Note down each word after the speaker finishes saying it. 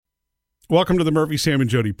Welcome to the Murphy, Sam, and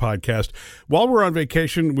Jody podcast. While we're on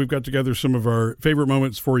vacation, we've got together some of our favorite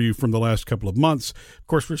moments for you from the last couple of months. Of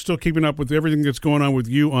course, we're still keeping up with everything that's going on with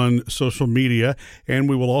you on social media, and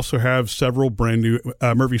we will also have several brand new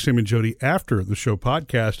Murphy, Sam, and Jody after the show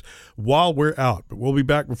podcast while we're out. But we'll be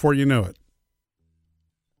back before you know it.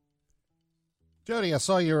 Jody, I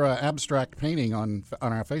saw your abstract painting on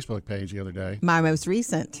our Facebook page the other day. My most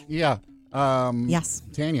recent. Yeah. Yes.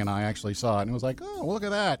 Tanya and I actually saw it, and it was like, oh, look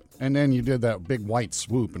at that. And then you did that big white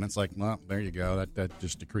swoop, and it's like, well, there you go. That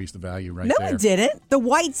just decreased the value right there. No, it didn't. The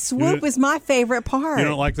white swoop is my favorite part. You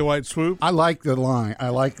don't like the white swoop? I like the line. I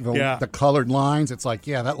like the colored lines. It's like,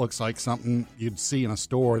 yeah, that looks like something you'd see in a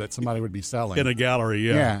store that somebody would be selling. In a gallery,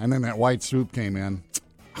 yeah. Yeah, and then that white swoop came in.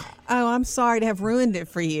 Oh, I'm sorry to have ruined it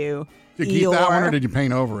for you. Did you keep that one, or did you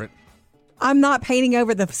paint over it? I'm not painting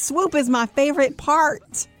over. The swoop is my favorite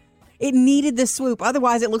part. It needed the swoop.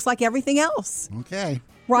 Otherwise, it looks like everything else. Okay.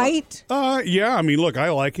 Right? Yeah. I mean, look, I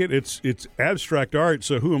like it. It's abstract art,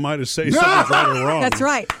 so who am I to say something's right or wrong? That's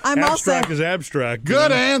right. Abstract is abstract.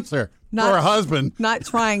 Good answer for a husband. Not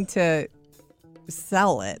trying to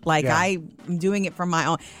sell it. Like, I'm doing it for my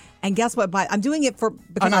own. And guess what? But I'm doing it because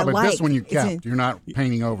I know, but like. this one you kept. You're not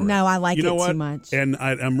painting over it. No, I like you know it what? too much. And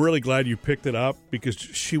I'm really glad you picked it up because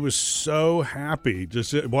she was so happy.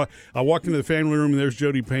 I walked into the family room and there's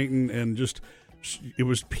Jody painting, and it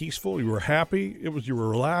was peaceful. You were happy. You were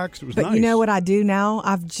relaxed. It was nice. But you know what I do now?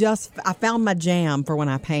 I found my jam for when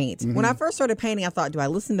I paint. Mm-hmm. When I first started painting, I thought, do I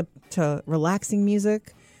listen to relaxing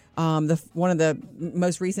music? One of the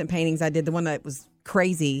most recent paintings I did, the one that was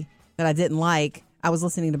crazy that I didn't like, I was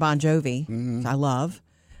listening to Bon Jovi, which I love.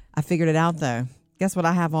 I figured it out, though. Guess what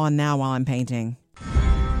I have on now while I'm painting?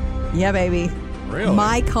 Yeah, baby. Really?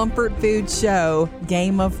 My comfort food show,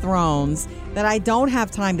 Game of Thrones, that I don't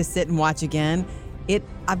have time to sit and watch again.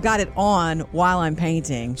 I've got it on while I'm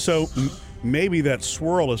painting. So maybe that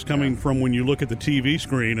swirl is coming from when you look at the TV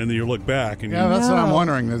screen and then you look back. And that's what I'm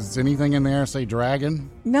wondering. Is anything in there say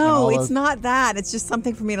dragon? No, it's not that. It's just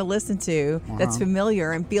something for me to listen to that's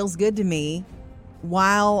familiar and feels good to me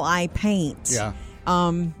while I paint. Yeah.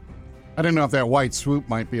 I didn't know if that white swoop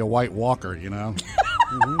might be a white walker, you know?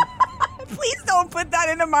 Please don't put that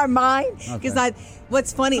into my mind. Because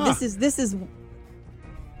what's funny, this is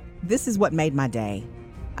what made my day.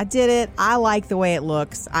 I did it. I like the way it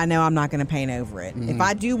looks. I know I'm not going to paint over it. If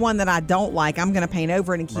I do one that I don't like, I'm going to paint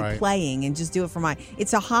over it and keep playing and just do it for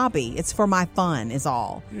it's a hobby. It's for my fun is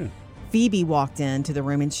all. Yeah. Phoebe walked into the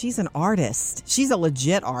room, and she's an artist. She's a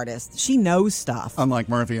legit artist. She knows stuff. Unlike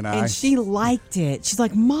Murphy and I. And she liked it. She's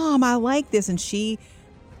like, Mom, I like this. And she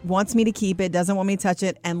wants me to keep it, doesn't want me to touch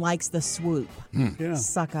it, and likes the swoop. Yeah.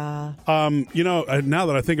 Sucker. Now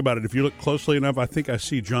that I think about it, if you look closely enough, I think I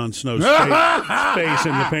see Jon Snow's face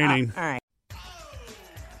in the painting. All right.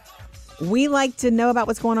 We like to know about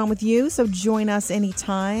what's going on with you, so join us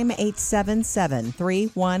anytime,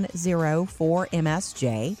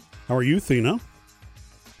 877-310-4MSJ. How are you, Thina?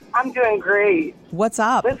 I'm doing great. What's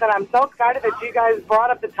up? Listen, I'm so excited that you guys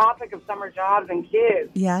brought up the topic of summer jobs and kids.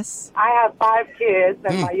 Yes. I have 5 kids,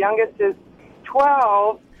 and my youngest is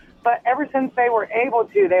 12, but ever since they were able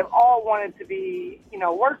to, they've all wanted to be,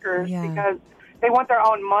 workers because they want their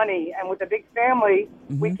own money, and with a big family,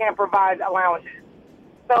 we can't provide allowances.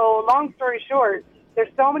 So long story short,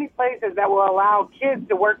 there's so many places that will allow kids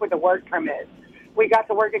to work with a work permit. We got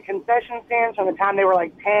to work at concession stands from the time they were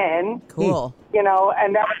like 10. Cool. And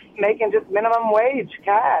that was making just minimum wage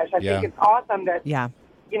cash. I think it's awesome that, these young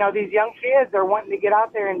kids are wanting to get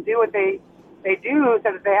out there and do what they do so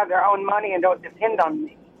that they have their own money and don't depend on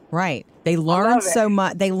me. Right. They learn so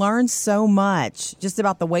much. They learn so much just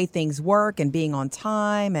about the way things work and being on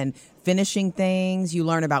time and finishing things. You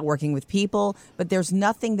learn about working with people, but there's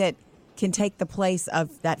nothing that can take the place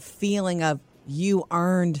of that feeling of you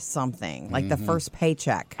earned something, like the first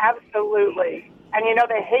paycheck. Absolutely. And,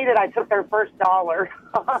 they hated I took their first $1.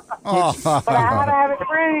 But I had to have it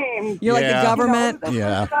framed. You're like the government.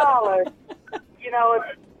 $1.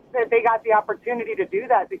 They got the opportunity to do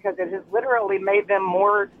that because it has literally made them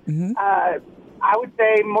more, I would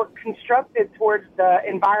say, more constructed towards the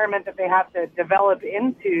environment that they have to develop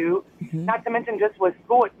into. Not to mention just with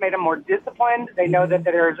school, it's made them more disciplined. They know that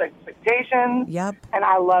there's expectations. Yep. And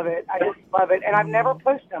I love it. I just love it. And I've never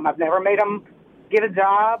pushed them. I've never made them get a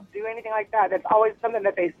job, do anything like that. That's always something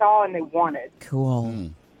that they saw and they wanted.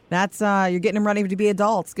 Cool. That's, you're getting them ready to be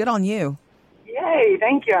adults. Good on you. Yay,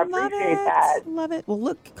 thank you. I Love appreciate it. that. Love it. Well,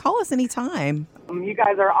 look, call us anytime. You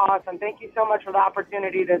guys are awesome. Thank you so much for the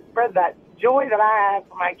opportunity to spread that joy that I have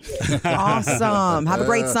for my kids. Awesome. Have a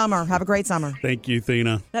great summer. Have a great summer. Thank you,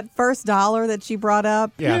 Thina. That first $1 that she brought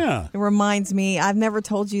up, Yeah. it reminds me, I've never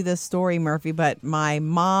told you this story, Murphy, but my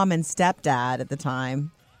mom and stepdad at the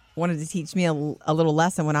time wanted to teach me a little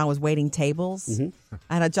lesson when I was waiting tables. Mm-hmm.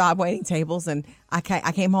 I had a job waiting tables, and I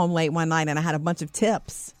came home late one night, and I had a bunch of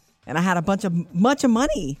tips, and I had a bunch of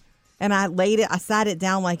money. And I sat it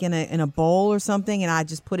down like in a bowl or something, and I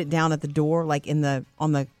just put it down at the door, like on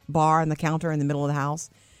the bar and the counter in the middle of the house.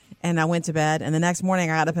 And I went to bed, and the next morning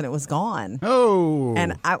I got up and it was gone. Oh.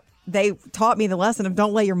 And they taught me the lesson of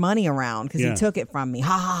don't lay your money around because Yeah. he took it from me.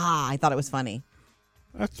 Ha ha ha! I thought it was funny.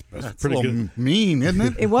 That's That's pretty a little good. mean, isn't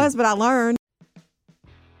it? It was, but I learned.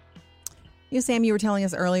 Sam, you were telling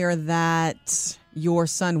us earlier that your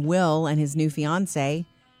son Will and his new fiance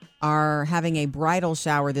are having a bridal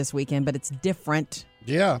shower this weekend, but it's different.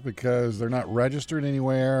 Yeah, because they're not registered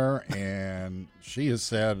anywhere, and she has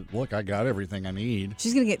said, "Look, I got everything I need."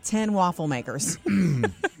 She's going to get 10 waffle makers.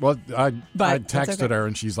 Well, I But that's texted okay. her,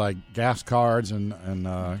 and she's like, gas cards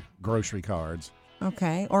and grocery cards.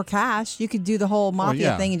 Okay. Or cash. You could do the whole mafia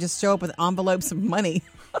yeah. thing and just show up with envelopes of money.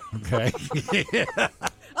 Okay, I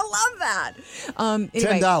love that. Anyway,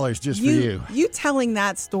 $10 just for you. You telling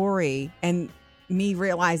that story and me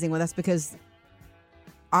realizing, well, that's because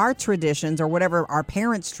our traditions or whatever our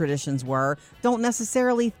parents' traditions were don't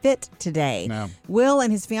necessarily fit today. No. Will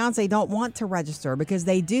and his fiance don't want to register because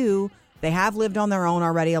they have lived on their own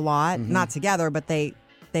already a lot, not together, but they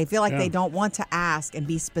feel like Yeah. they don't want to ask and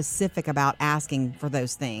be specific about asking for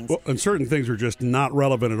those things. Well, and certain things are just not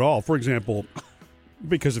relevant at all. For example,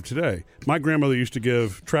 because of today, my grandmother used to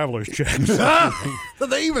give traveler's checks. Do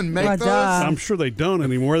they even make Well, those? duh. I'm sure they don't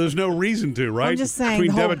anymore. There's no reason to, right? I'm just saying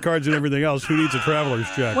Between the whole- debit cards and everything else, who needs a traveler's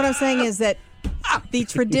check? What I'm saying is that the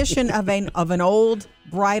tradition of an old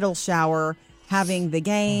bridal shower, having the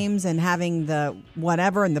games and having the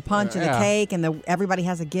whatever and the punch and the Yeah. cake and everybody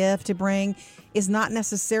has a gift to bring, is not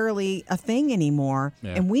necessarily a thing anymore,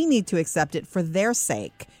 Yeah. and we need to accept it for their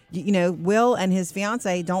sake. You know, Will and his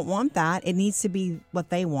fiance don't want that. It needs to be what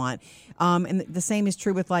they want. And the same is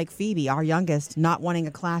true with like Phoebe, our youngest, not wanting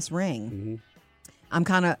a class ring.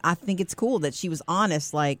 I think it's cool that she was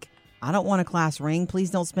honest. Like, I don't want a class ring. Please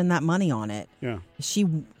don't spend that money on it. Yeah.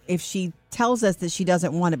 If she tells us that she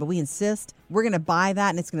doesn't want it, but we insist, we're going to buy that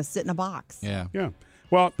and it's going to sit in a box. Yeah. Yeah.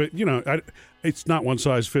 Well, but it's not one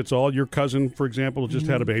size fits all. Your cousin, for example, just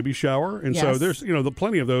had a baby shower, and so Yes. there's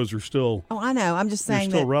plenty of those are still Oh, I know. I'm just they're saying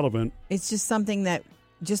still that relevant. it's just something that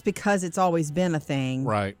just because it's always been a thing,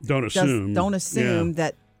 Right. Don't assume. don't assume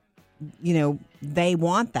Yeah. that they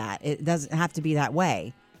want that. It doesn't have to be that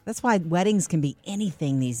way. That's why weddings can be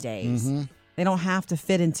anything these days. They don't have to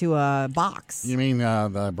fit into a box. You mean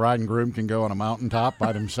the bride and groom can go on a mountaintop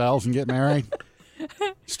by themselves and get married?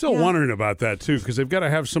 Still wondering about that too, because they've got to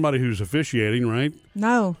have somebody who's officiating, right?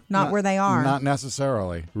 No, not where they are. Not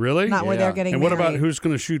necessarily. Really? Not where Yeah. they're getting And what married. about who's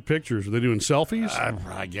going to shoot pictures? Are they doing selfies?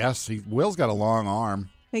 I guess Will's got a long arm.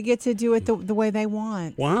 They get to do it the way they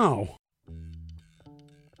want. Wow.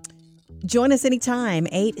 Join us anytime,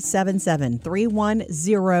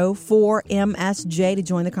 877-310-4MSJ to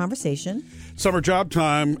join the conversation. Summer job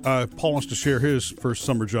time. Paul wants to share his first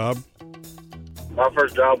summer job. My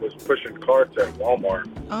first job was pushing carts at Walmart.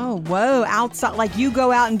 Oh, whoa, outside, like you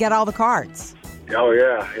go out and get all the carts. Oh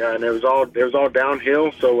yeah, and it was all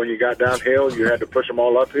downhill. So when you got downhill, you had to push them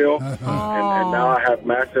all uphill. And now I have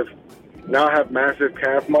massive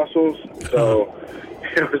calf muscles. So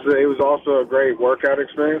it was also a great workout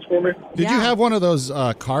experience for me. Did you Yeah. have one of those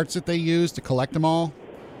carts that they use to collect them all?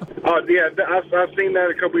 Oh yeah, I've seen that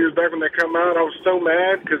a couple years back when they come out. I was so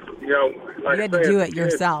mad because like You had I to said, do as it a kid,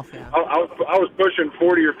 yourself. Yeah. I was pushing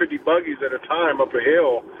 40 or 50 buggies at a time up a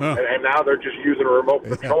hill, and now they're just using a remote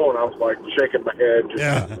control, and I was like shaking my head.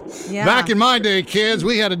 Yeah. Back in my day, kids,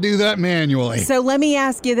 we had to do that manually. So let me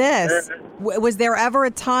ask you this. Was there ever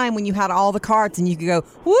a time when you had all the carts and you could go,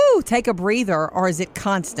 woo, take a breather, or is it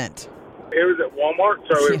constant? It was at Walmart,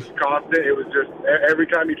 so it was constant. It was just every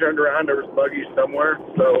time you turned around, there was buggies somewhere.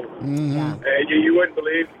 So Yeah. and you wouldn't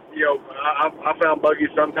believe, I found buggies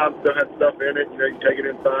sometimes still had stuff in it. You take it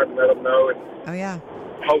inside and let them know, and Oh, yeah.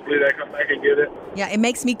 hopefully they come back and get it. Yeah, it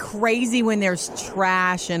makes me crazy when there's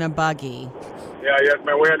trash in a buggy. Yeah, yes,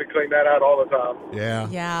 man. We had to clean that out all the time. Yeah.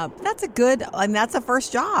 Yeah, that's that's a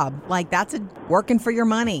first job. Like, that's working for your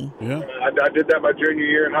money. Yeah. I did that my junior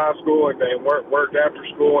year in high school, and then worked after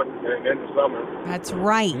school and in the summer. That's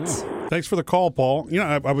right. Thanks for the call, Paul.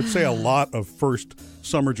 I would say a lot of first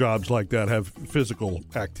summer jobs like that have physical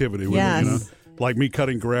activity with it. Yes. Like me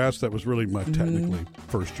cutting grass, that was really my technically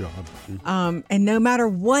first job. And no matter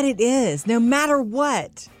what it is, no matter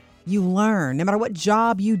what you learn, no matter what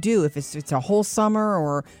job you do, if it's a whole summer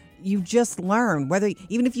or you just learn,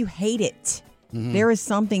 even if you hate it, there is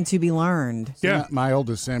something to be learned. Yeah. My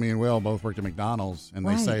oldest, Sammy and Will, both worked at McDonald's, and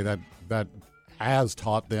they say that has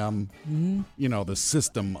taught them, the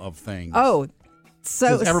system of things. Oh,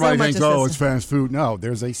 so everybody so thinks, much it's fast food. No,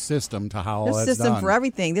 there's a system to how there's all a that's system done. for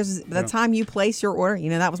everything. There's the time you place your order.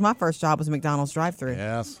 That was my first job was a McDonald's drive-thru.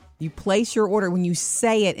 Yes. You place your order. When you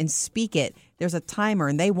say it and speak it, there's a timer,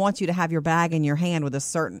 and they want you to have your bag in your hand within a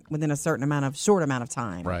certain short amount of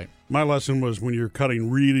time. Right. My lesson was when you're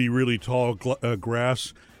cutting really, really tall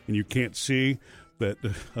grass and you can't see, that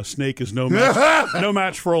a snake is no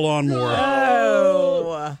match for a lawnmower.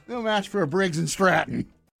 Oh. No match for a Briggs and Stratton.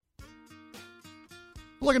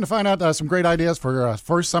 Looking to find out some great ideas for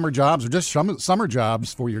first summer jobs or just summer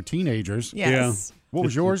jobs for your teenagers. Yes. What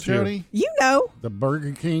was yours, Jody? The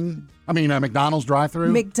Burger King? McDonald's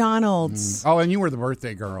drive-thru? McDonald's. Oh, and you were the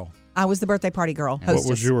birthday girl. I was the birthday party girl. Hostess. What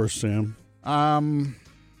was yours, Sam?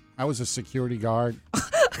 I was a security guard.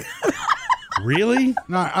 Really?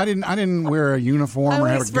 No, I didn't wear a uniform or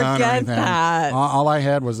have a gun or forget anything. that. All I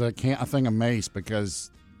had was a thing of mace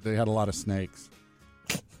because they had a lot of snakes.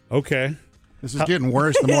 Okay. This is getting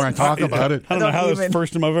worse the more I talk about it. I don't know how this is the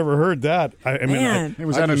first time I've ever heard that. Man. It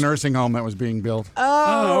was at a nursing home that was being built.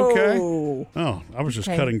 Oh, okay. Oh, I was just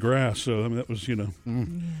cutting grass, so that was,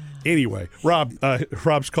 Anyway,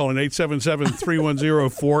 Rob's calling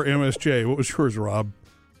 877-310-4MSJ. What was yours, Rob?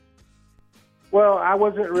 Well, I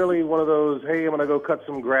wasn't really one of those, hey, I'm going to go cut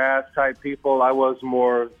some grass type people. I was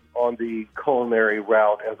more on the culinary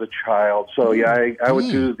route as a child. So, I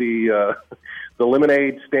would do the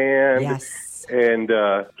lemonade stand. Yes. And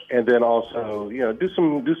then also, do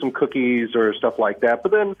some cookies or stuff like that.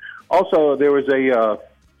 But then also there was a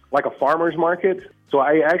farmer's market. So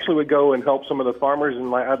I actually would go and help some of the farmers,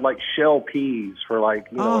 and I'd shell peas for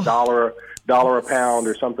 $1 a pound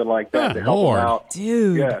or something like that to help them out.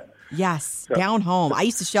 Dude. Yeah. Yes, down home. I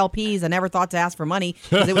used to shell peas. I never thought to ask for money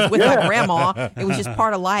because it was with my grandma. It was just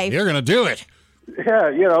part of life. You're going to do it.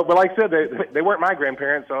 Yeah, but like I said, they weren't my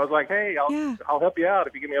grandparents, so I was like, hey, I'll help you out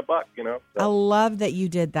if you give me $1, So. I love that you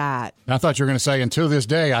did that. I thought you were going to say, until this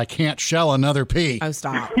day, I can't shell another pea. Oh,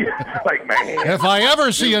 stop. Man. If I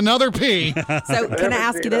ever see another pea. So can I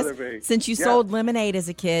ask you this? Since you sold lemonade as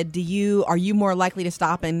a kid, are you more likely to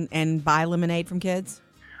stop and buy lemonade from kids?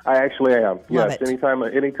 I actually am. Love yes. it. Anytime I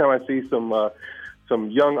see some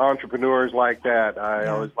young entrepreneurs like that, I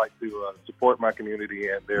always like to support my community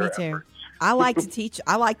and their efforts. I like to teach.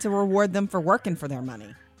 I like to reward them for working for their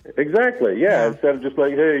money. Exactly. Yeah. Instead of just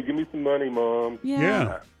hey, give me some money, Mom.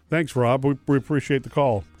 Yeah. Thanks, Rob. We appreciate the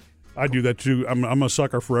call. I do that too. I'm a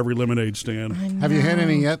sucker for every lemonade stand. Have you had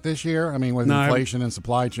any yet this year? With inflation and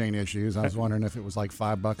supply chain issues, I was wondering if it was like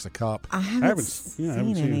 $5 a cup. I haven't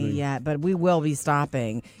seen any yet, but we will be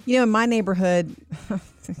stopping. In my neighborhood,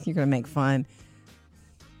 you're going to make fun.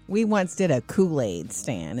 We once did a Kool-Aid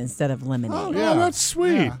stand instead of lemonade. Oh, yeah, that's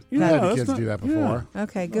sweet. Yeah, I've had kids do that before. Yeah.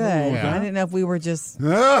 Okay, good. I didn't know if we were just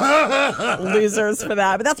losers for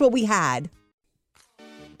that, but that's what we had.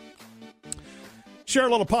 Share a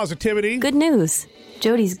little positivity. Good news.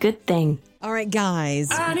 Jody's good thing. All right, guys.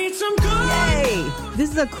 I need some good. Yay! This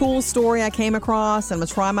is a cool story I came across, and I'm going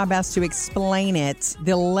to try my best to explain it.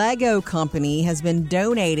 The Lego company has been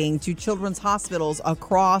donating to children's hospitals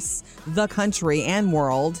across the country and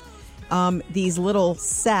world these little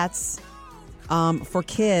sets for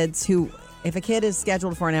kids who, if a kid is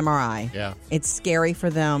scheduled for an MRI, it's scary for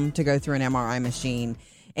them to go through an MRI machine.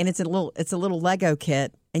 And it's a little Lego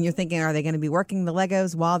kit. And you're thinking, are they going to be working the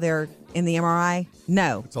Legos while they're in the MRI?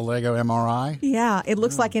 No. It's a Lego MRI? Yeah, it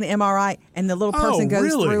looks like an MRI, and the little person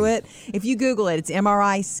goes through it. If you Google it, it's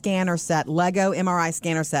MRI scanner set, Lego MRI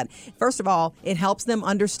scanner set. First of all, it helps them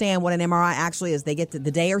understand what an MRI actually is. They get to,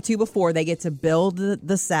 the day or two before, they get to build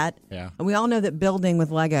the set. Yeah. And we all know that building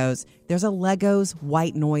with Legos, there's a Legos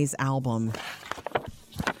white noise album.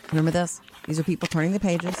 Remember this? These are people turning the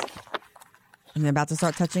pages, and they're about to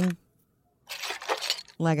start touching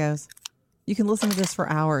Legos. You can listen to this for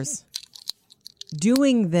hours.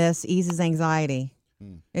 Doing this eases anxiety.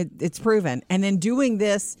 It's proven. And then doing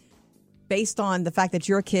this based on the fact that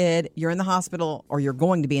you're a kid, you're in the hospital, or you're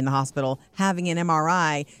going to be in the hospital, having an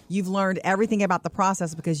MRI, you've learned everything about the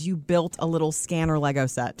process because you built a little scanner Lego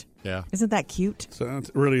set. Yeah. Isn't that cute? So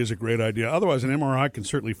that really is a great idea. Otherwise, an MRI can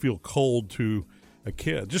certainly feel cold to a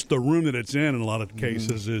kid. Just the room that it's in a lot of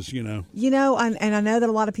cases is, and I know that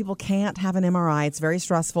a lot of people can't have an MRI. It's very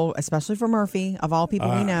stressful, especially for Murphy, of all people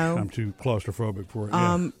we know. I'm too claustrophobic for it.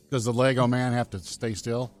 Yeah. Does the Lego man have to stay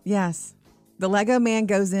still? Yes. The Lego man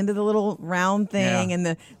goes into the little round thing, and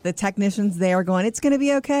the technicians there going, "It's going to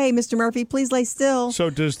be okay, Mr. Murphy. Please lay still."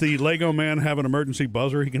 So does the Lego man have an emergency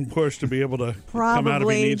buzzer he can push to be able to come out if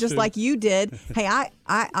he needs just to? like you did. Hey,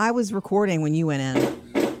 I was recording when you went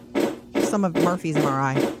in. Some of Murphy's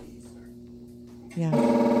MRI. Yeah.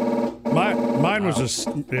 Mine was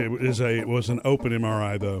was an open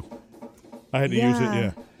MRI though. I had to use it.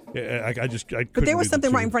 Yeah. I couldn't. But there was do the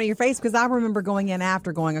something right two. in front of your face because I remember going in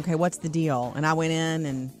after going, okay, what's the deal? And I went in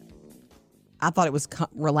and I thought it was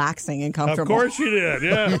relaxing and comfortable. Of course you did,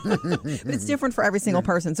 yeah. But it's different for every single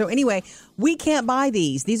person. So anyway, we can't buy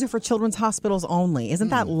these. These are for children's hospitals only. Isn't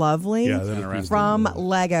that lovely? Yeah, that's interesting. From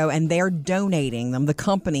Lego, and they're donating them, the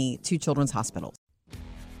company, to children's hospitals.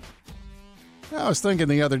 I was thinking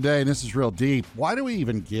the other day, and this is real deep, why do we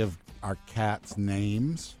even give our cats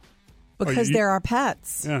names? Because they're our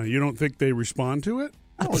pets. Yeah, you don't think they respond to it?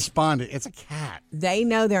 I don't respond to it. It's a cat. They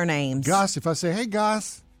know their names. Gus, if I say, hey,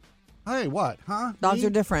 Gus, hey, what, huh? Dogs Me?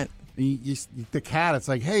 are different. The cat, it's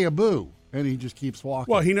like, hey, Abu. And he just keeps walking.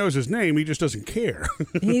 Well, he knows his name. He just doesn't care.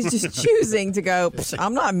 He's just choosing to go,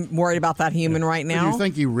 I'm not worried about that human right Do now. you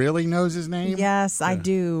think he really knows his name? Yes, I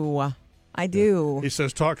do. I do. He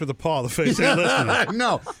says, talk to the paw, the face ain't listening.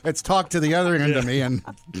 No, it's talk to the other end of me, and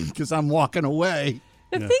because I'm walking away.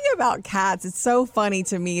 The thing about cats, it's so funny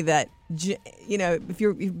to me that, if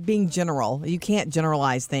you're being general, you can't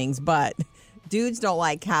generalize things, but dudes don't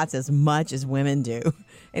like cats as much as women do.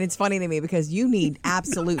 And it's funny to me because you need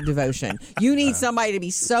absolute devotion. You need somebody to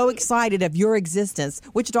be so excited of your existence,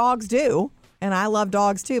 which dogs do. And I love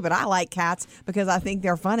dogs too, but I like cats because I think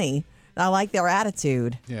they're funny. I like their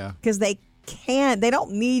attitude. Yeah. Because they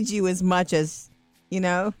don't need you as much as,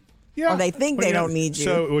 Yeah. or they think they don't need you.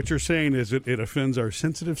 So what you're saying is it offends our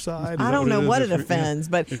sensitive side? I don't know what it offends,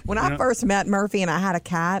 but when I first met Murphy and I had a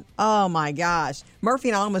cat, oh my gosh. Murphy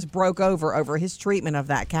and I almost broke over his treatment of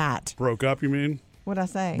that cat. Broke up, you mean? What'd I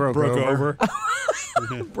say? Broke over.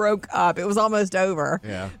 Broke up. It was almost over.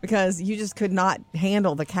 Yeah. Because you just could not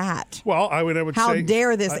handle the cat. Well, I would How say...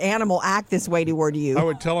 dare this animal act this way toward you? I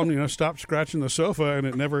would tell him, stop scratching the sofa, and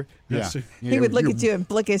it never... Yeah. He would look at you and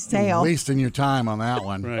flick his tail. Wasting your time on that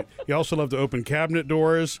one. Right. You also love to open cabinet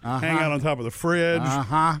doors, hang out on top of the fridge.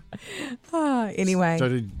 Anyway.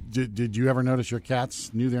 So did you ever notice your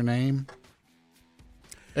cats knew their name?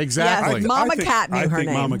 Exactly. Yes, Mama Cat knew her I think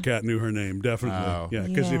name. Mama Cat knew her name, definitely. Oh. Yeah,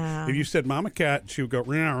 because Yeah. if you said Mama Cat, she would go,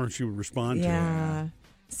 "Meow," and she would respond to it. Yeah.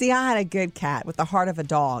 See, I had a good cat with the heart of a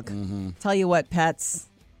dog. Mm-hmm. Tell you what, pets,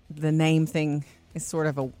 the name thing is sort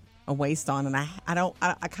of a waste on, and I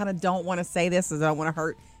kind of don't want to say this because I don't want to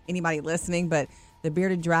hurt anybody listening, but the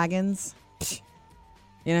bearded dragons,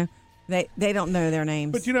 they don't know their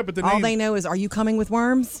names. But but the all names, they know is, are you coming with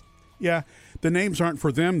worms? Yeah, the names aren't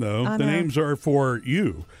for them though. I The know. names are for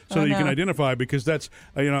you, so I that you can know. identify. Because that's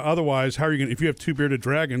otherwise, how are you going? If you have two bearded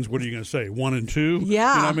dragons, what are you going to say? 1 and 2?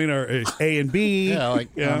 Yeah. You know what I mean? Or A and B? Yeah,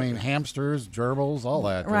 Yeah. hamsters, gerbils, all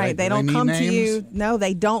that. Right. They do don't need come names? to you. No,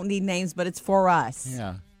 they don't need names, but it's for us.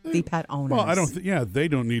 Yeah. The pet owners. Well, I don't. They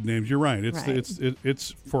don't need names. You're right. It's Right.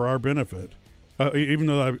 it's for our benefit. Even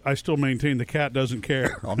though I still maintain the cat doesn't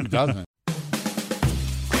care. It doesn't.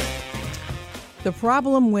 The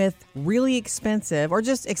problem with really expensive, or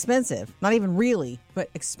just expensive, not even really, but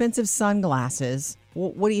expensive sunglasses,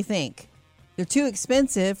 what do you think? They're too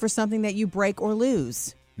expensive for something that you break or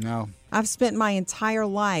lose. No. I've spent my entire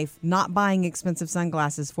life not buying expensive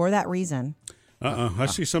sunglasses for that reason. I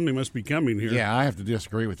see something must be coming here. Yeah, I have to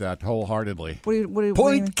disagree with that wholeheartedly. What do you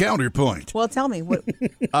Point, counterpoint. Well, tell me. What,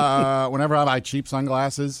 Whenever I buy cheap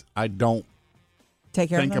sunglasses, I don't take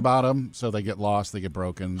care think of them? about them, so they get lost, they get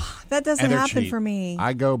broken. That doesn't and they're happen cheap. for me.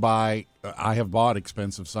 I go buy, I have bought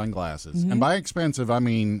expensive sunglasses. And by expensive, I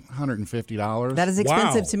mean $150. That is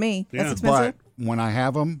expensive Wow. to me. Yeah. That's expensive? But when I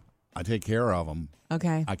have them, I take care of them.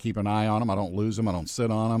 Okay. I keep an eye on them. I don't lose them. I don't sit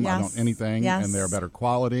on them. I Yes. don't anything. Yes. And they're better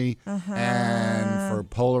quality. And for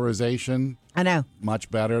polarization, I know. much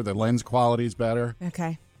better. The lens quality is better.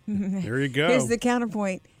 Okay. There you go. Here's the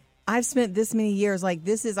counterpoint. I've spent this many years,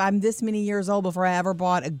 I'm this many years old before I ever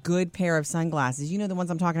bought a good pair of sunglasses. You know the ones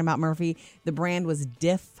I'm talking about, Murphy? The brand was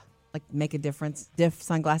Diff, like Make a Difference. Diff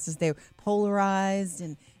sunglasses. They were polarized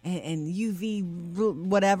and UV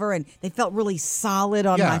whatever, and they felt really solid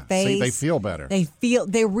on my face. See, they feel better. You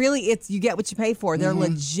get what you pay for. They're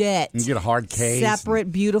legit. You get a hard case.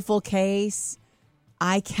 Separate, beautiful case.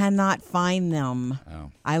 I cannot find them.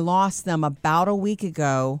 Oh. I lost them about a week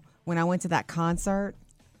ago when I went to that concert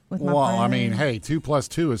with my Well, friend. I mean, hey, 2 +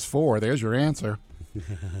 2 is 4. There's your answer.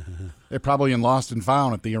 They're probably in Lost and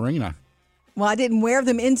Found at the arena. Well, I didn't wear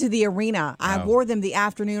them into the arena. I wore them the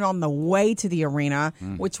afternoon on the way to the arena,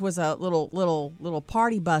 which was a little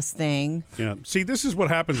party bus thing. Yeah. See, this is what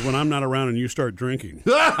happens when I'm not around and you start drinking.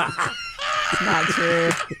 Not true.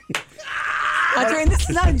 Not true. And this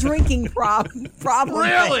is not a drinking problem.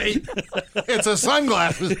 Really? It's a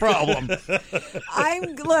sunglasses problem.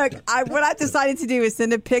 What I decided to do is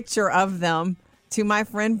send a picture of them to my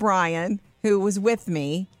friend Brian, who was with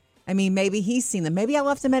me. I mean, maybe he's seen them. Maybe I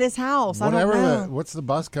left them at his house. I don't know. What's the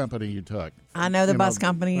bus company you took? I know the bus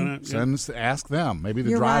company. Ask them. Maybe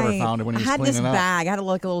the You're driver right. found it when he was I had cleaning this up. bag. I had a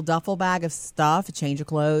little duffel bag of stuff, a change of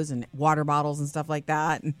clothes and water bottles and stuff like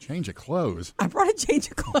that. And Change of clothes. I brought a change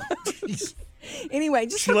of clothes. Anyway,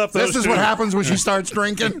 just She left those This is two. what happens when she starts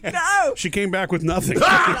drinking. no. She came back with nothing.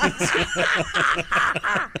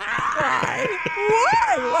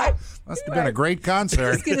 Why? Must have been a great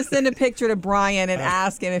concert. Just gonna send a picture to Brian and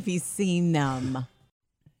ask him if he's seen them.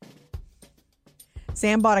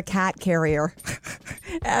 Sam bought a cat carrier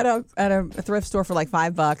at a thrift store for like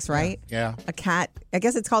 $5, right? Yeah. A cat. I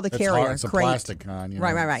guess it's called a It's carrier. hard. It's a crate. plastic kind.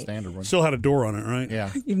 Right. Standard one. Still had a door on it, right? Yeah.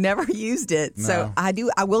 You've never used it, so No.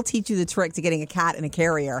 I will teach you the trick to getting a cat in a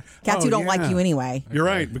carrier. Cats Oh, who don't like yeah. you anyway. You're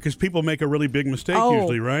right, because people make a really big mistake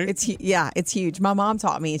usually, right? It's huge. My mom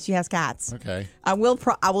taught me, and she has cats. Okay. I will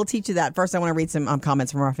teach you that. First, I want to read some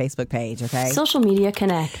comments from our Facebook page. Okay. Social Media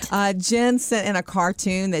Connect. Jen sent in a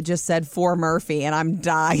cartoon that just said "For Murphy," and I'm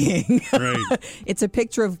dying. Right. It's a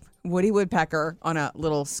picture of Woody Woodpecker on a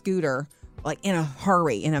little scooter, like in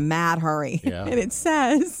a mad hurry. Yeah. And it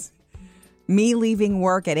says, "Me leaving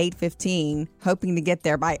work at 8:15, hoping to get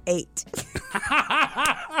there by 8."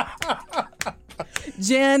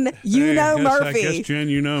 Jen, you know Murphy. I guess, Jen,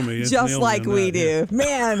 you know me. It's Just nailed like me on we that, do.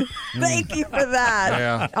 Man, thank you for that.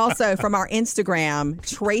 Yeah. Also, from our Instagram,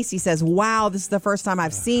 Tracy says, "Wow, this is the first time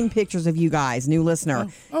I've seen pictures of you guys." New listener.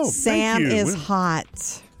 Oh, Sam thank you. is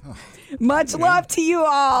hot. Much love to you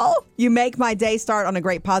all. You make my day start on a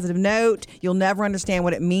great positive note. You'll never understand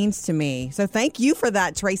what it means to me. So thank you for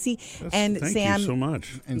that, Tracy. And Thank Sam, you so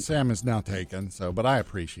much. And Sam is now taken, but I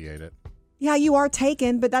appreciate it. yeah, you are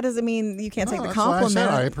taken, but that doesn't mean you can't take the That's why I compliment. said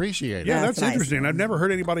I appreciate it. Yeah, That's that's nice. interesting. I've never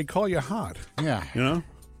heard anybody call you hot. Yeah. You know?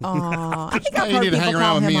 Aw, I think I've You heard need to people hang call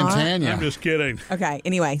around with him me and hot. Tanya. I'm just kidding. Okay,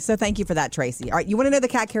 anyway, so thank you for that, Tracy. All right, you want to know the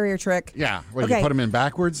cat carrier trick? Yeah. What, Okay. you put them in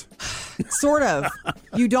backwards? Sort of.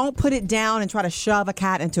 You don't put it down and try to shove a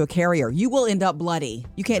cat into a carrier. You will end up bloody.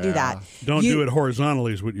 You can't do that. Don't You- do it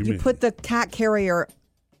horizontally is what you You mean. put the cat carrier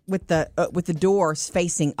with the doors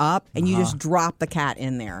facing up, and you just drop the cat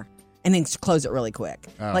in there, and then close it really quick,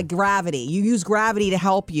 like gravity. You use gravity to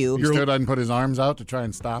help you. He still doesn't put his arms out to try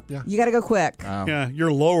and stop you? You got to go quick. Yeah,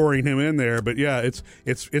 you're lowering him in there, but yeah,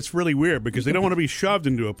 it's really weird because they don't want to be shoved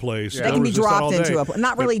into a place. They can be dropped into a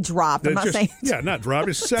not really dropped. I'm But not saying. yeah, not dropped.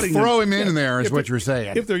 It's setting Throw them. him in there is If what they- you're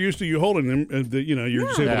saying. If they're used to you holding them, you're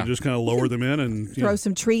just able Yeah. to just kind of lower them in and you Throw know.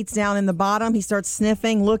 some treats down in the bottom. He starts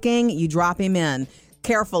sniffing, looking. You drop him in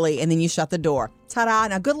carefully, and then you shut the door. Ta-da!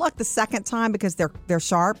 Now, good luck the second time because they're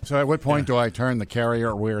sharp. So at what point do I turn the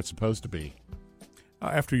carrier where it's supposed to be?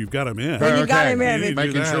 After you've got them in. When you got him in, You need to do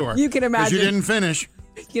making that. sure. You can 'Cause imagine. you didn't finish.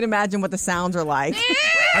 You can imagine what the sounds are like.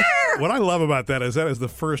 What I love about that is the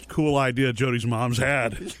first cool idea Jody's mom's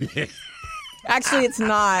had. Actually, it's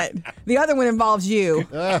not. The other one involves you.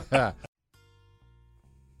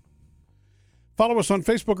 Follow us on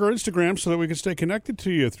Facebook or Instagram so that we can stay connected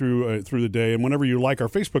to you through the day. And whenever you like our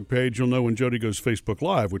Facebook page, you'll know when Jody goes Facebook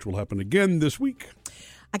Live, which will happen again this week.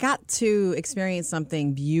 I got to experience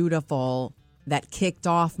something beautiful that kicked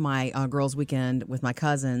off my girls' weekend with my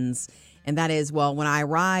cousins. And that is, well, when I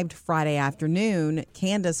arrived Friday afternoon,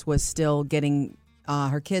 Candace was still getting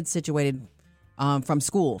her kids situated from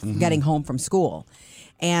school, getting home from school.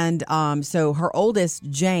 And so her oldest,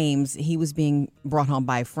 James, he was being brought home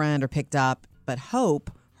by a friend or picked up. But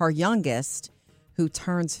Hope, her youngest, who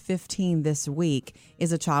turns 15 this week,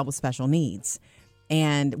 is a child with special needs.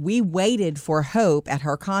 And we waited for Hope at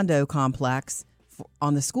her condo complex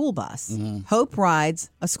on the school bus. Hope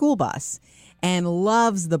rides a school bus and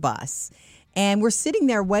loves the bus. And we're sitting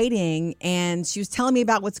there waiting, and she was telling me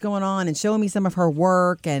about what's going on and showing me some of her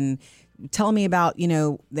work and telling me about,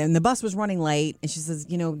 and the bus was running late. And she says,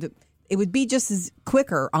 it would be just as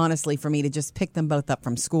quicker, honestly, for me to just pick them both up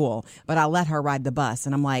from school. But I'll let her ride the bus.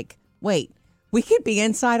 And I'm like, wait, we could be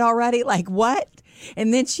inside already? Like, what?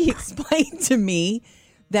 And then she explained to me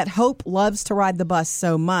that Hope loves to ride the bus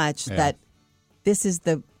so much that this is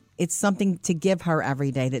it's something to give her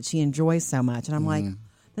every day that she enjoys so much. And I'm like,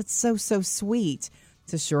 that's so, so sweet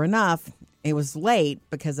So sure enough, it was late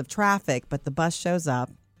because of traffic, but the bus shows up.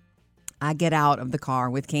 I get out of the car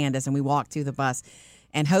with Candace and we walk to the bus.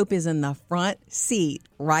 And Hope is in the front seat,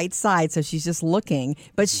 right side, so she's just looking.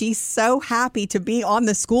 But she's so happy to be on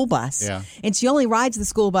the school bus. Yeah. And she only rides the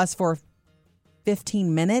school bus for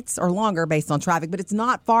 15 minutes or longer based on traffic, but it's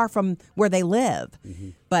not far from where they live. Mm-hmm.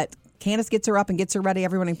 But Candace gets her up and gets her ready,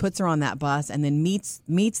 everyone, and puts her on that bus and then meets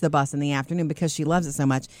the bus in the afternoon because she loves it so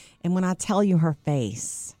much. And when I tell you her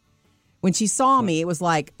face, when she saw me, it was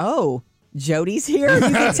like, oh, Jody's here. You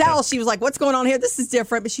can tell she was like, what's going on here? This is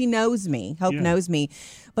different. But she knows me. Hope knows me.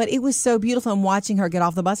 But it was so beautiful. And watching her get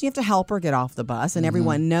off the bus, you have to help her get off the bus. And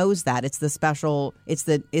everyone knows that. It's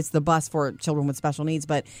the bus for children with special needs.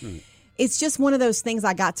 But it's just one of those things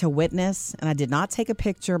I got to witness. And I did not take a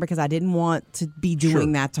picture because I didn't want to be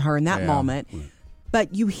doing that to her in that moment.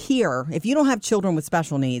 But you hear, if you don't have children with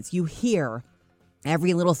special needs, you hear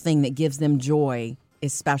every little thing that gives them joy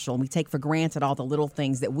is special. We take for granted all the little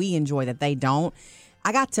things that we enjoy that they don't.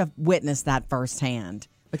 I got to witness that firsthand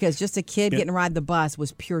because just a kid getting to ride the bus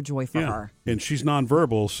was pure joy for her. And she's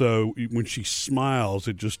nonverbal, so when she smiles,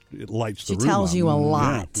 it lights the room up. She tells you a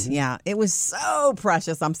lot. Yeah. It was so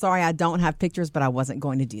precious. I'm sorry I don't have pictures, but I wasn't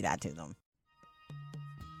going to do that to them.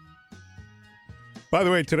 By the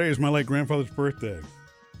way, today is my late grandfather's birthday.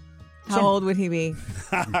 How old would he be?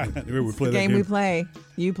 We play game we play.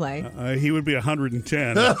 You play. He would be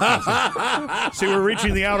 110. See, we're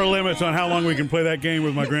reaching the outer limits on how long we can play that game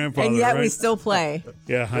with my grandfather. And yet right? we still play.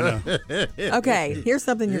 Yeah, I know. Okay, here's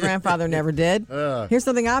something your grandfather never did. Here's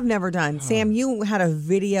something I've never done. Sam, you had a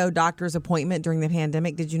video doctor's appointment during the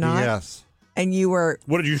pandemic, did you not? Yes. And you were...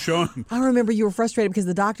 What did you show him? I remember you were frustrated because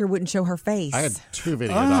the doctor wouldn't show her face. I had two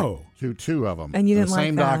videos. Two of them. And you didn't the like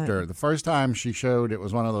same that. doctor. The first time she showed, it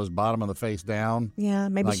was one of those bottom of the face down. Yeah,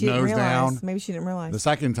 maybe like she didn't nose realize. down. Maybe she didn't realize. The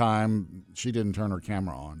second time, she didn't turn her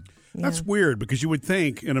camera on. Yeah. That's weird because you would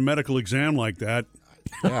think in a medical exam like that.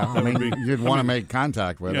 Yeah, I mean, you'd want to make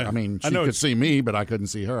contact with her. I mean, she could see me, but I couldn't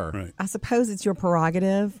see her. Right. I suppose it's your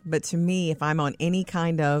prerogative, but to me, if I'm on any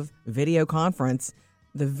kind of video conference,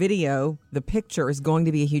 the picture is going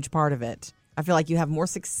to be a huge part of it. I feel like you have more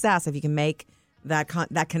success if you can make that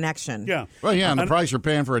connection. Yeah. Well, yeah, and the price you're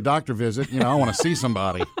paying for a doctor visit, I want to see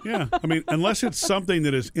somebody. Yeah. I mean, unless it's something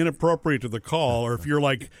that is inappropriate to the call, or if you're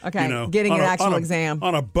like, getting an actual exam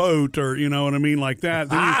on a boat, or you know what I mean, like that,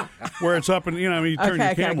 then where it's up and you turn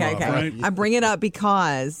your camera off, right? I bring it up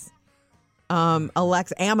because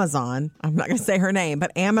Amazon, I'm not going to say her name,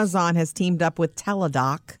 but Amazon has teamed up with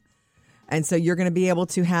Teladoc. And so you're going to be able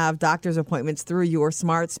to have doctor's appointments through your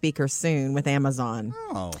smart speaker soon with Amazon.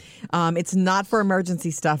 Oh. It's not for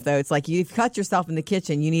emergency stuff, though. It's like you've cut yourself in the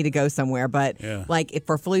kitchen. You need to go somewhere. But like if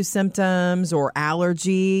for flu symptoms or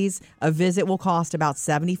allergies, a visit will cost about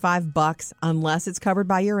 $75 unless it's covered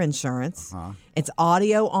by your insurance. Uh-huh. It's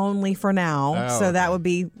audio only for now. So that would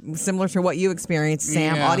be similar to what you experienced,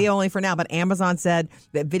 Sam. Yeah. Audio only for now. But Amazon said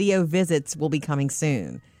that video visits will be coming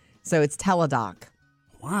soon. So it's Teladoc.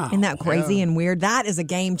 Wow. Isn't that crazy and weird? That is a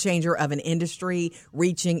game changer of an industry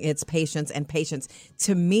reaching its patients.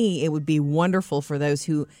 To me, it would be wonderful for those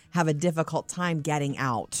who have a difficult time getting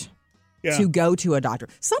out to go to a doctor.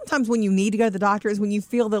 Sometimes when you need to go to the doctor is when you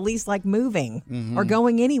feel the least like moving or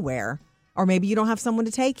going anywhere. Or maybe you don't have someone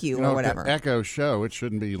to take you or whatever. The Echo show, it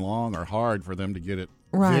shouldn't be long or hard for them to get it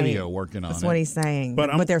video working on That's it. what he's saying.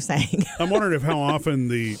 But what they're saying. I'm wondering if how often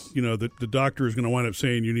the doctor is going to wind up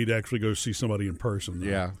saying you need to actually go see somebody in person. Though.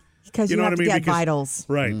 Yeah. Because you have to get vitals.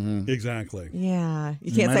 Right, exactly. Yeah.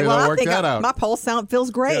 You can't say, well, I think my pulse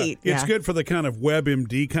feels great. Yeah. It's good for the kind of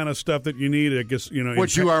WebMD kind of stuff that you need, I guess,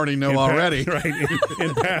 which you already know already. Right,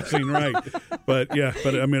 in passing, right. But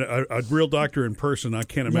I mean, a real doctor in person, I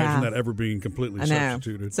can't imagine that ever being completely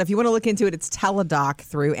substituted. So if you want to look into it, it's Teladoc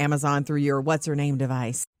through Amazon, through your what's-her-name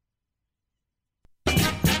device. Get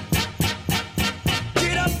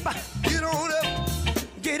up, get on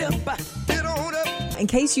up, get up. In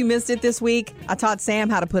case you missed it this week, I taught Sam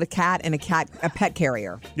how to put a cat in a pet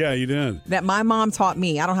carrier. Yeah, you did. That my mom taught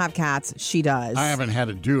me. I don't have cats. She does. I haven't had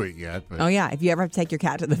to do it yet. But. Oh, yeah. If you ever have to take your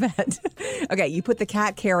cat to the vet. Okay, you put the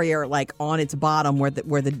cat carrier like on its bottom where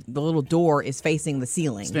the little door is facing the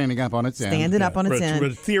ceiling. Standing up on its end. Standing up on its end.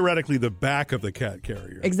 But theoretically, the back of the cat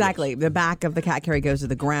carrier. Exactly. Yes. The back of the cat carrier goes to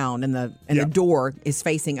the ground and the door is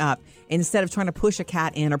facing up. Instead of trying to push a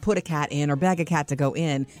cat in or put a cat in or beg a cat to go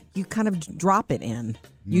in, you kind of drop it in.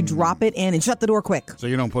 You drop it in and shut the door quick. So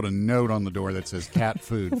you don't put a note on the door that says cat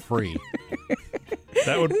food free.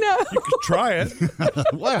 That would No. you could try it.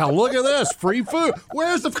 Wow, look at this. Free food.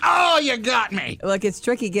 Where's the... Oh, you got me. Look, it's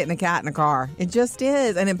tricky getting a cat in a car. It just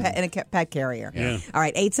is. And in a pet carrier. Yeah. All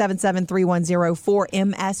right,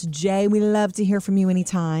 877-310-4MSJ. We love to hear from you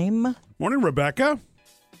anytime. Morning, Rebecca.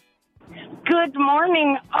 Good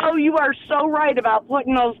morning. Oh, you are so right about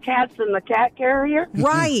putting those cats in the cat carrier.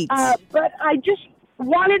 Right. But I just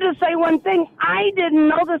wanted to say one thing. I didn't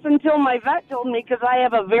know this until my vet told me because I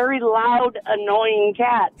have a very loud, annoying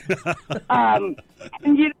cat. And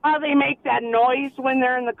you know how they make that noise when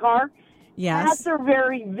they're in the car? Yes. Cats are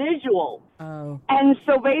very visual. Oh. And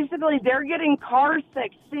so basically they're getting car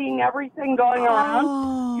sick seeing everything going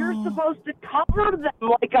around. You're supposed to cover them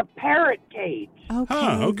like a parrot cage.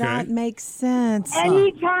 Okay, that makes sense.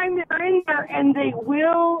 Anytime they're in there, and they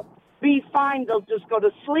will be fine. They'll just go to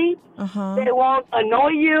sleep. They won't annoy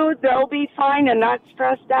you. They'll be fine and not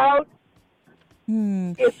stressed out.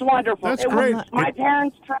 It's wonderful. That's great. My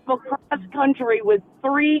parents traveled cross country with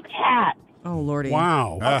 3 cats. Oh, Lordy.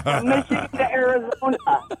 Wow. From Michigan to Arizona.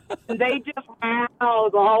 And they just wow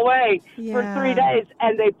the whole way for 3 days.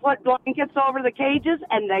 And they put blankets over the cages,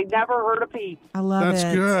 and they never heard a peep. I love That's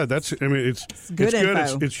it. good. That's. I mean, it's good good.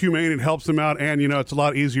 info. It's humane. It helps them out, and it's a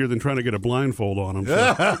lot easier than trying to get a blindfold on them.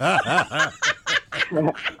 So.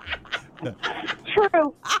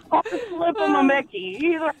 True. Or slip them a Mickey.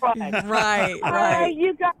 Either way. Right. All right,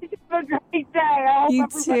 you guys have a great day. I hope You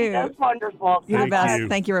everybody too. does wonderful. You're the Thank best. you.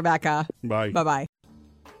 Thank you, Rebecca. Bye. Bye-bye.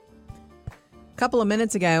 A couple of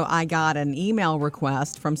minutes ago, I got an email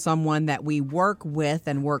request from someone that we work with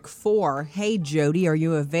and work for. Hey, Jody, are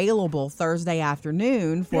you available Thursday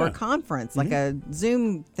afternoon for a conference, like a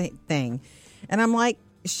Zoom thing? And I'm like,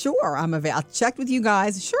 sure, I'm available. I checked with you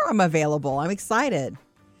guys. Sure, I'm available. I'm excited.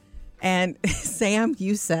 And Sam,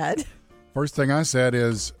 you said... First thing I said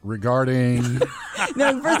is regarding...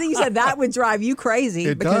 No, the first thing you said, that would drive you crazy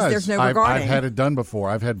It because does. there's no I've regarding. had it done before.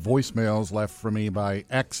 I've had voicemails left for me by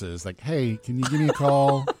exes like, hey, can you give me a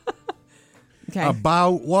call? Okay.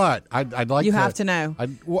 About what? I'd like You to... have to know.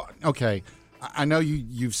 Okay. I know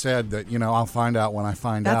you've said that, I'll find out when I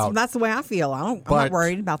find out. That's the way I feel. I'm not But-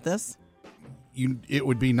 worried about this. It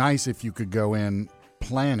would be nice if you could go in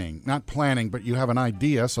not planning, but you have an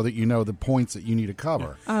idea so that you know the points that you need to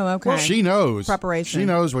cover. Oh, okay. Well, she knows. Preparation. She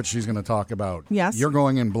knows what she's going to talk about. Yes. You're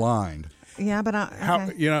going in blind. Yeah, but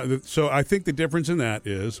okay. So I think the difference in that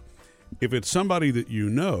is if it's somebody that you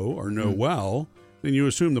know or know well, then you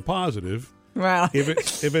assume the positive. Well, If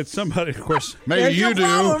it's somebody, of course, Maybe there's you your do.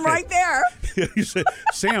 problem right there. you say,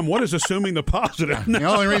 Sam, what is assuming the positive? The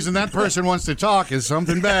only reason that person wants to talk is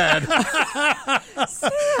something bad.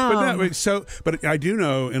 But I do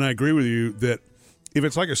know, and I agree with you, that if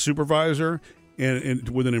it's like a supervisor and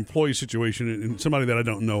with an employee situation and somebody that I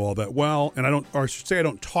don't know all that well, and I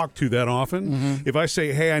don't talk to that often, if I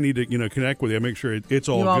say, hey, I need to connect with you, I make sure it's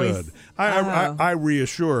all You always- good. I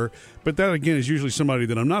reassure, but that again is usually somebody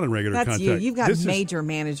that I'm not in regular That's contact. you. You've got This major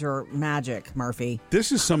manager magic, Murphy.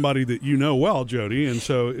 This is somebody that you know well, Jody, and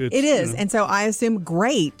so it's, It is. And so I assume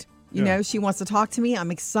great. You Yeah. know, she wants to talk to me.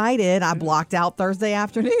 I'm excited. I blocked out Thursday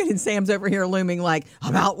afternoon, and Sam's over here looming like,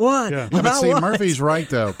 about what? Yeah. But About see, what? Murphy's right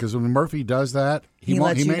though, because when Murphy does that, He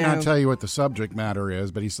won't, lets he you may know. not tell you what the subject matter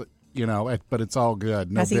is, but he's but it's all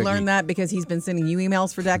good. No Has he biggie. learned that because he's been sending you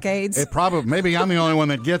emails for decades? It probably maybe I'm the only one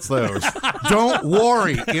that gets those. Don't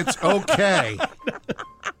worry, it's okay.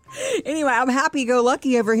 Anyway, I'm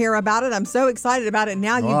happy-go-lucky over here about it. I'm so excited about it.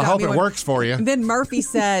 Now you've Well, I got hope me. it works for you. And then Murphy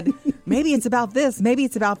said, maybe it's about this. Maybe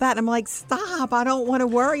it's about that. I'm like, stop. I don't want to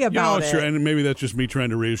worry about it. Sure, and maybe that's just me trying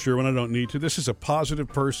to reassure when I don't need to. This is a positive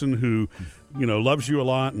person who, loves you a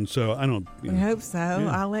lot, and so I don't. I hope so.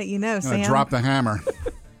 I'll let you know, I'm gonna Sam. drop the hammer.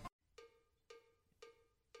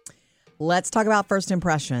 Let's talk about first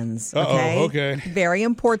impressions. Uh-oh, okay. Very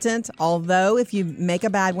important. Although if you make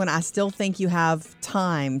a bad one, I still think you have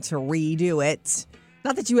time to redo it.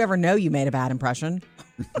 Not that you ever know you made a bad impression.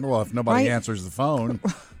 Well, if nobody Right? answers the phone.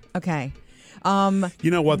 Okay.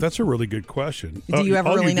 You know what? That's a really good question. Do you ever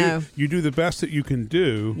All really do- know? You do the best that you can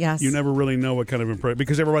do. Yes. You never really know what kind of impression,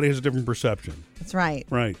 because everybody has a different perception. That's right.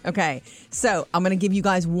 Right. Okay. So I'm going to give you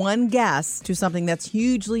guys one guess to something that's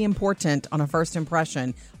hugely important on a first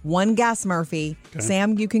impression. One guess, Murphy. Okay.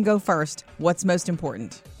 Sam, you can go first. What's most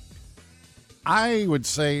important? I would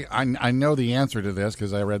say I know the answer to this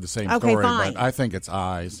because I read the same Okay, story, fine. but I think it's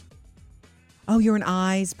eyes. Oh, you're an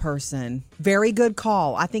eyes person. Very good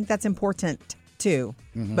call. I think that's important too.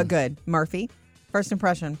 But good. Murphy, first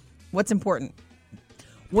impression. What's important?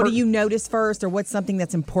 What do you notice first, or what's something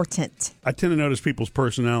that's important? I tend to notice people's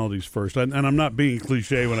personalities first, and I'm not being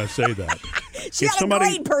cliche when I say that. She had a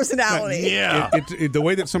great personality. Yeah. The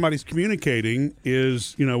way that somebody's communicating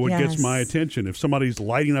is, what gets my attention. If somebody's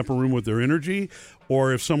lighting up a room with their energy,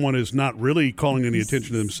 or if someone is not really calling any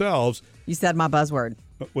attention to themselves. You said my buzzword.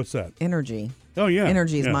 What's that? Energy. Oh, yeah.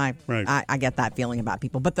 Energy is right. I get that feeling about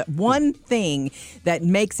people. But the one thing that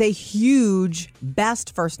makes a huge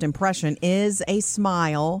best first impression is a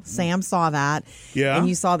smile. Sam saw that. Yeah. And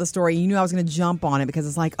you saw the story. You knew I was going to jump on it because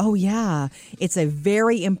it's like, oh, yeah, it's a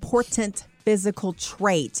very important physical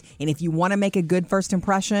trait. And if you want to make a good first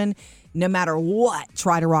impression, no matter what,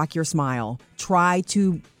 try to rock your smile. Try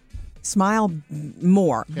to smile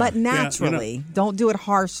more, but naturally. Don't do it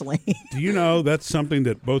harshly. Do you know that's something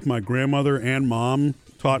that both my grandmother and mom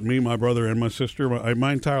taught me, my brother and my sister?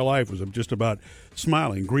 My entire life was just about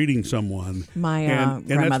smiling, greeting someone. My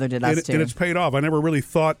grandmother did us too. And it's paid off. I never really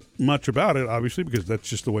thought much about it, obviously, because that's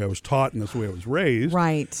just the way I was taught and that's the way I was raised.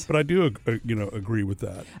 Right. But I do, agree with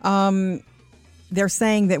that. They're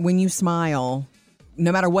saying that when you smile,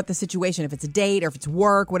 no matter what the situation, if it's a date or if it's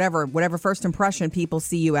work, whatever first impression, people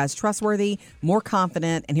see you as trustworthy, more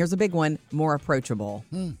confident, and here's a big one, more approachable.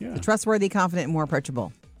 So trustworthy, confident, and more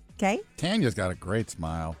approachable. Okay? Tanya's got a great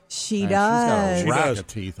smile. She does. She's got a rack of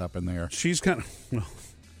teeth up in there. She's kind of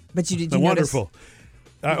But did you wonderful.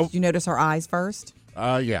 Did you notice her eyes first?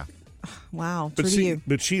 Yeah. Wow, true to you.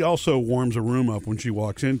 But she also warms a room up when she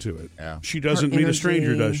walks into it. Yeah. She doesn't meet a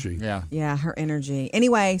stranger, does she? Yeah. Yeah, her energy.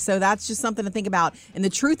 Anyway, so that's just something to think about. And the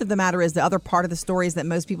truth of the matter is the other part of the story is that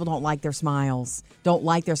most people don't like their smiles. But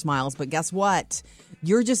guess what?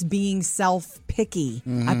 You're just being self-picky.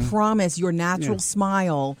 I promise your natural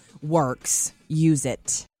smile works. Use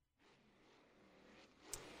it.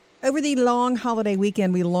 Over the long holiday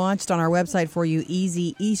weekend, we launched on our website for you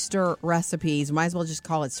easy Easter recipes. Might as well just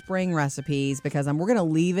call it spring recipes because we're going to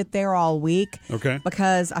leave it there all week. Okay.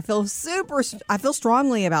 Because I feel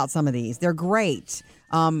strongly about some of these. They're great.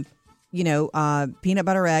 Peanut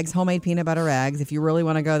butter eggs, homemade peanut butter eggs, if you really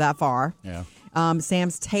want to go that far. Yeah.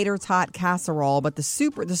 Sam's tater tot casserole, but the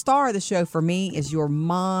star of the show for me is your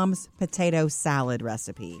mom's potato salad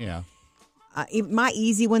recipe. Yeah. My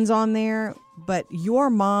easy one's on there, but your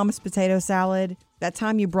mom's potato salad, that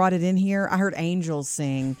time you brought it in here, I heard angels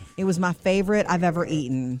sing. It was my favorite I've ever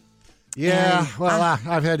eaten. Yeah,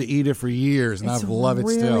 I've had to eat it for years, and I love it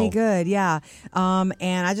still. It's really good, yeah.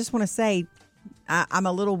 And I just want to say, I'm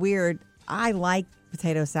a little weird. I like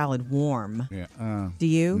potato salad warm. Yeah. Do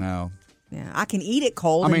you? No. Yeah, I can eat it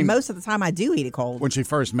cold, and most of the time I do eat it cold. When she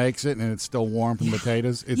first makes it and it's still warm from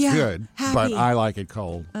potatoes, it's good, happy. But I like it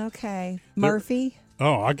cold. Okay. Murphy?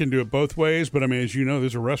 I can do it both ways, but as you know,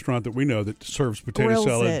 there's a restaurant that we know that serves potato Grills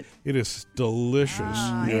salad. It is delicious.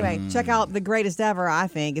 Anyway, check out the greatest ever, I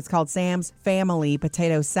think. It's called Sam's Family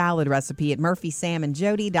Potato Salad Recipe at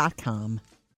murphysamandjody.com.